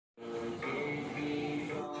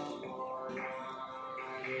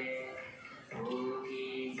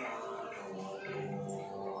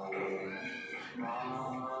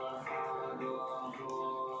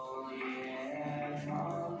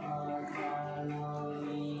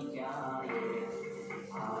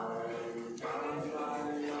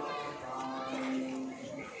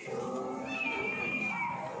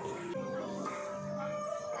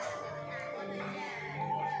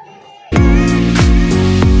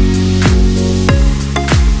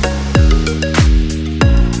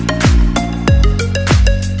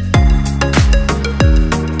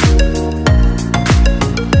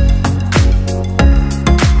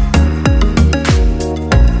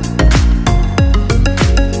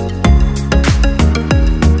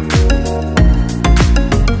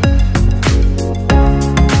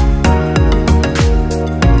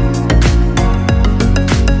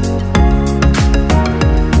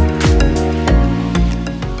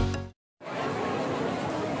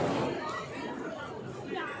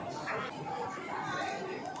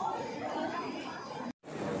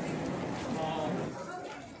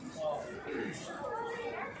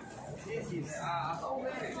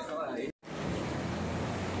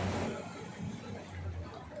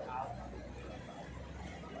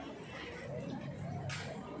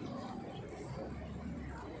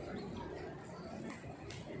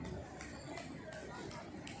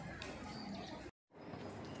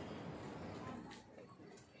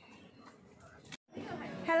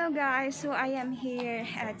Hello guys, so I am here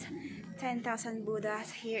at 10,000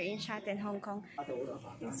 Buddhas here in Shatin, Hong Kong.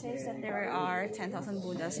 It says that there are 10,000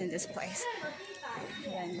 Buddhas in this place.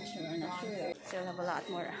 I'm not sure. Still have a lot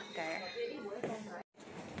more there.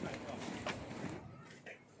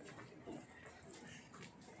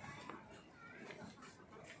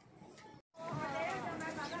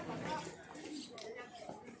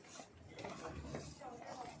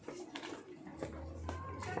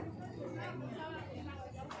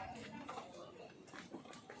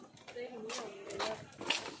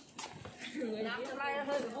 Năm năm nay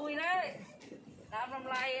hơi vui đấy. Năm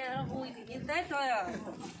nay nó vui thì như Tết thôi à.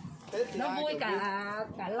 Nó vui cả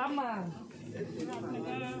năm à.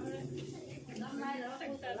 Năm nay nó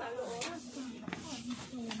vui cả năm.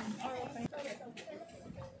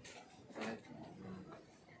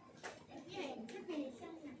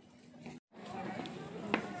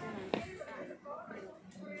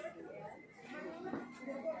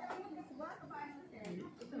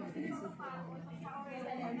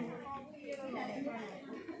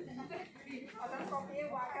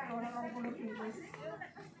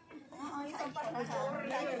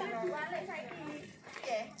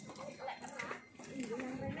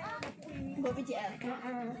 Bữa với chị ạ.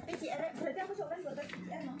 Với chị đấy, thời gian có chỗ đấy, bữa tôi chị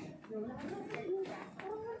ăn nó.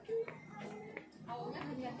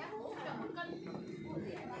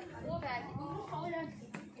 Mua về chị đun nước sôi lên,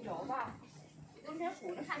 chị đổ vào, chị đun nước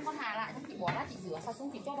sủi nó khăn con hà lại, chị bỏ ra chị rửa sạch xong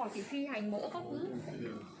chị cho vào chị phi hành mỡ các thứ.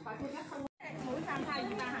 Và thôi chắc không. Mũi pha pha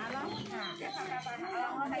bà hạ lắm. Chắc pha bà hạ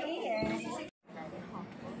lắm, nó thấy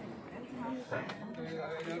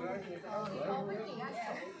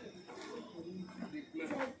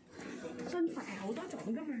Xuân phải ảo đó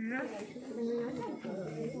trộn cái mà.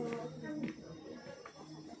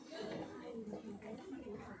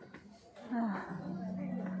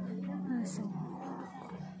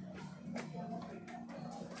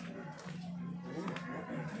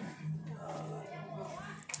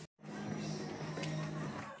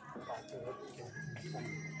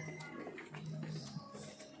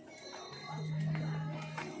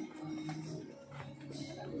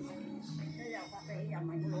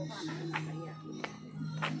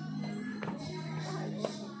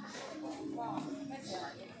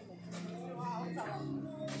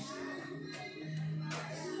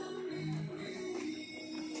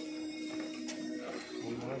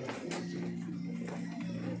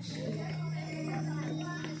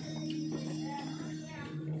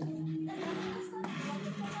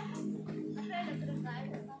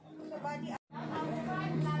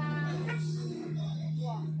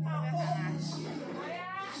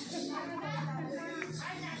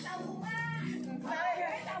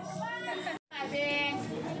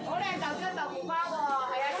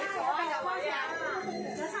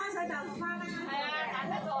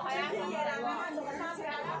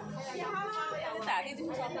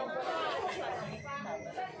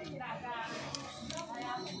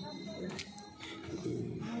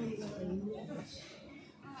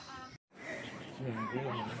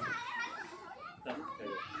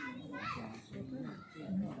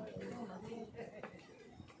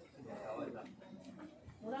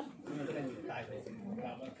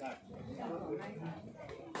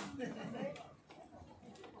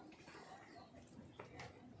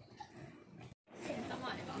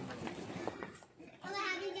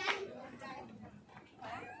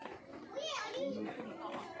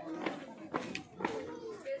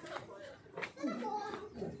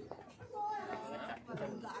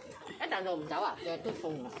 Tao dùng cháu à, giờ tôi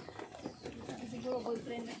phùng.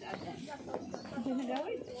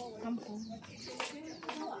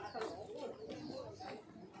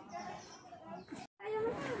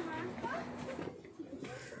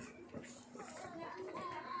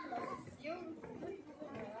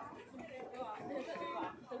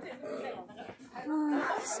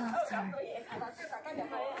 So tired.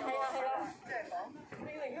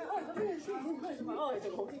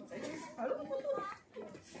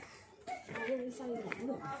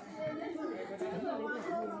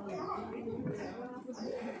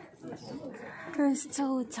 It's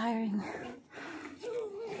so tiring.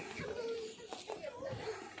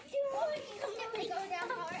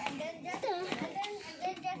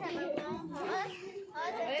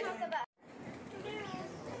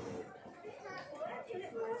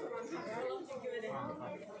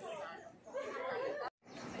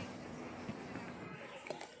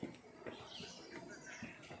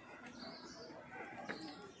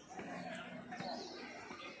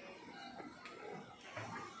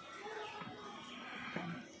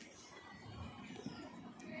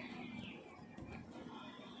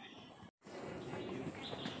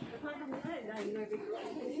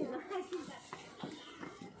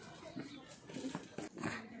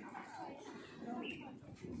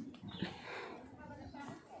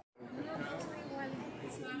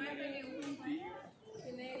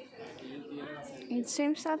 It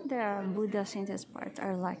seems that the Buddhas in this part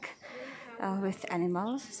are like with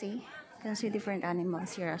animals. See, you can see different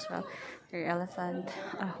animals here as well. There are elephant,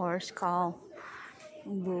 a horse, cow,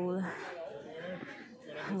 bull,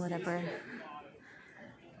 whatever.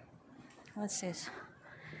 What's this?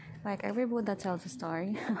 Like every Buddha tells a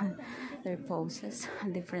story. Their poses,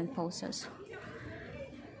 different poses.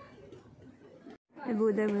 A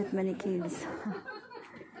Buddha with many kids.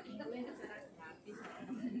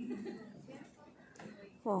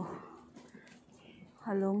 Oh,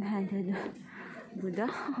 a long-handed Buddha.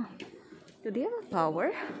 Do they have a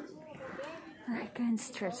power? I can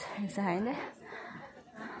stretch his hand.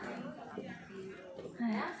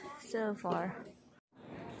 So far.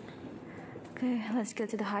 Okay, let's go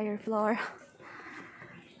to the higher floor.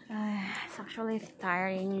 It's actually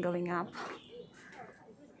tiring going up.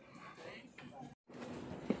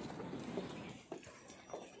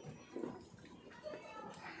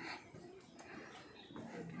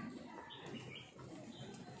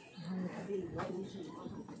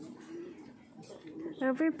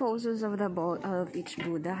 Every poses of each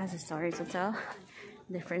Buddha has a story to tell.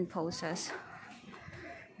 Different poses,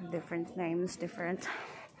 different names, different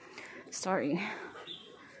story.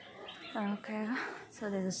 Okay, so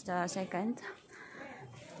this is the second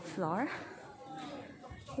floor.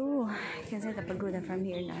 Ooh, you can see the pagoda from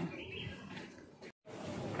here now.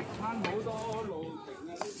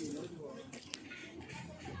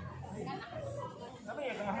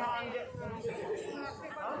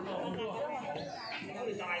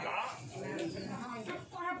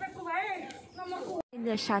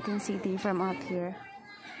 The Shatin city from up here.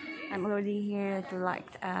 I'm already here to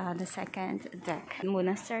like the second deck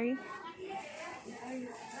monastery.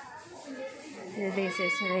 This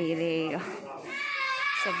is really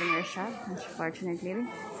souvenir shop. Unfortunately,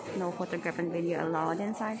 no photograph and video allowed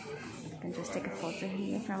inside. You can just take a photo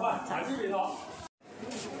here from outside.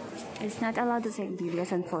 It's not allowed to take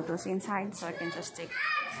videos and photos inside, so I can just take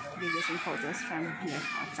videos and photos from here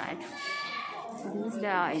outside. So this is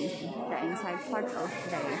the inside part of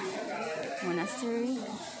the monastery.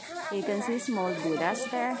 You can see small Buddhas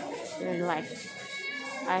there. They're like,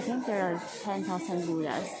 I think there are 10,000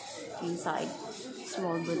 Buddhas inside.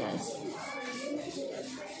 Small Buddhas.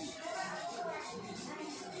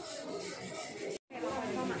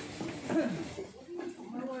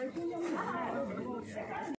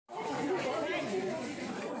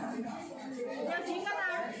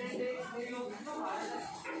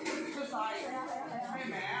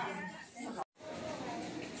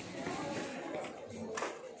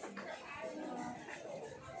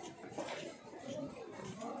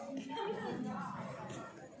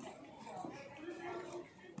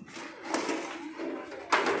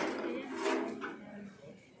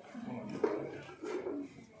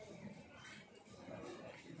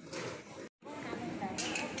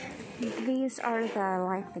 These are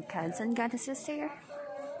the gods and goddesses here.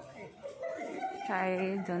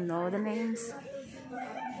 I don't know the names.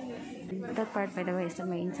 That part, by the way, is the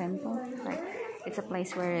main temple. Like, it's a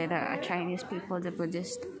place where the Chinese people, the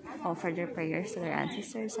Buddhists, offer their prayers to their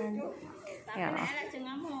ancestors and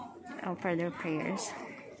offer their prayers.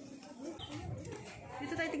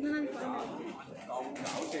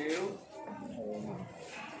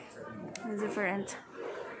 Different.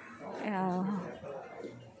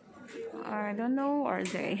 I don't know, are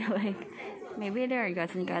they like maybe there are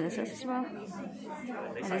gods and goddesses as well.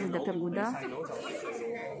 And this is the pagoda.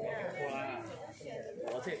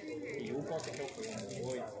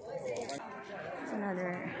 It's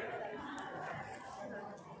another.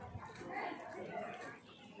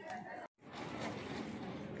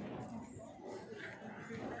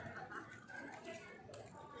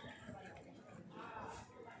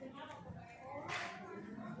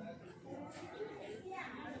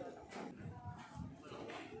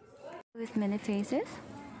 With many faces.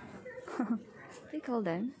 They call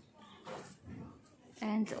them.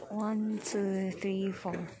 And 1, 2, 3,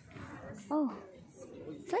 4. Oh,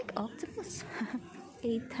 it's like octopus.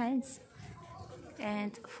 8 hands.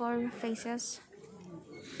 And 4 faces.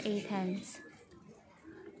 8 hands.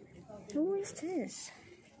 Who is this?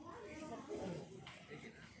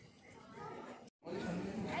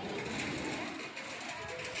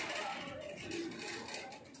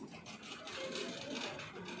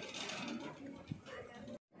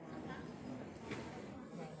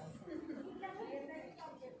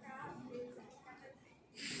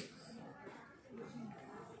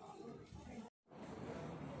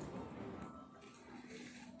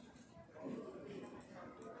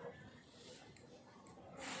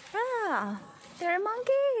 There are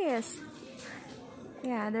monkeys.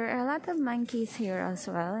 Yeah, there are a lot of monkeys here as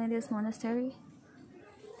well in this monastery.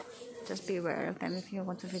 just beware of them if you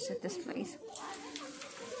want to visit this place.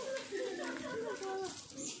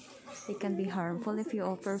 They can be harmful if you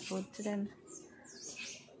offer food to them.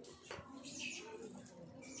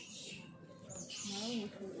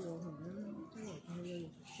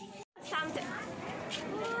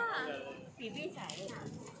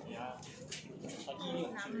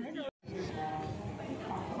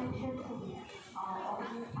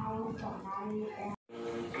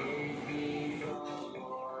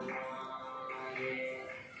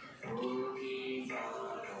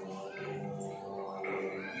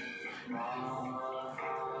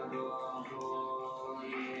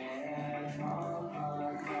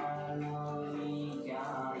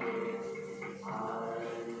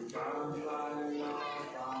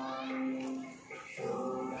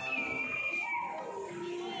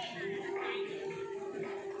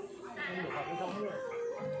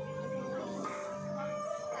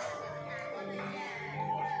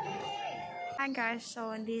 Hi guys,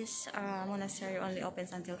 so this monastery only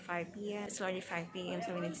opens until 5 p.m. It's already 5 p.m.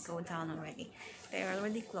 so we need to go down already. They are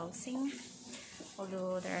already closing,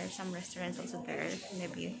 although there are some restaurants also there.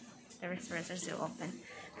 Maybe the restaurants are still open,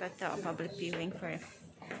 but the public viewing for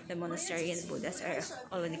the monastery and Buddhas are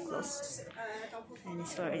already closed, and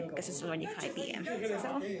it's already because it's already 5 p.m.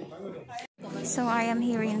 So I am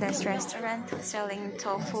here in this restaurant selling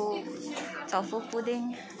tofu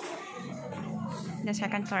pudding. The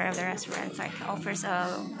second floor of the restaurant offers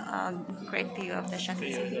a great view of the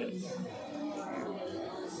Shatin Town.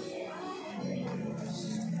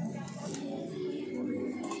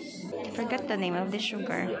 I forgot the name of the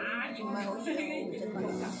sugar.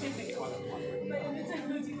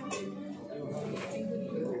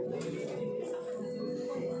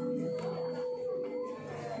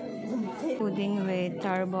 Pudding with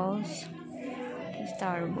tar balls. These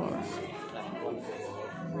tar balls.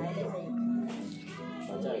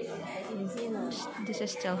 This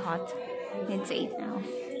is still hot. It's 8 now.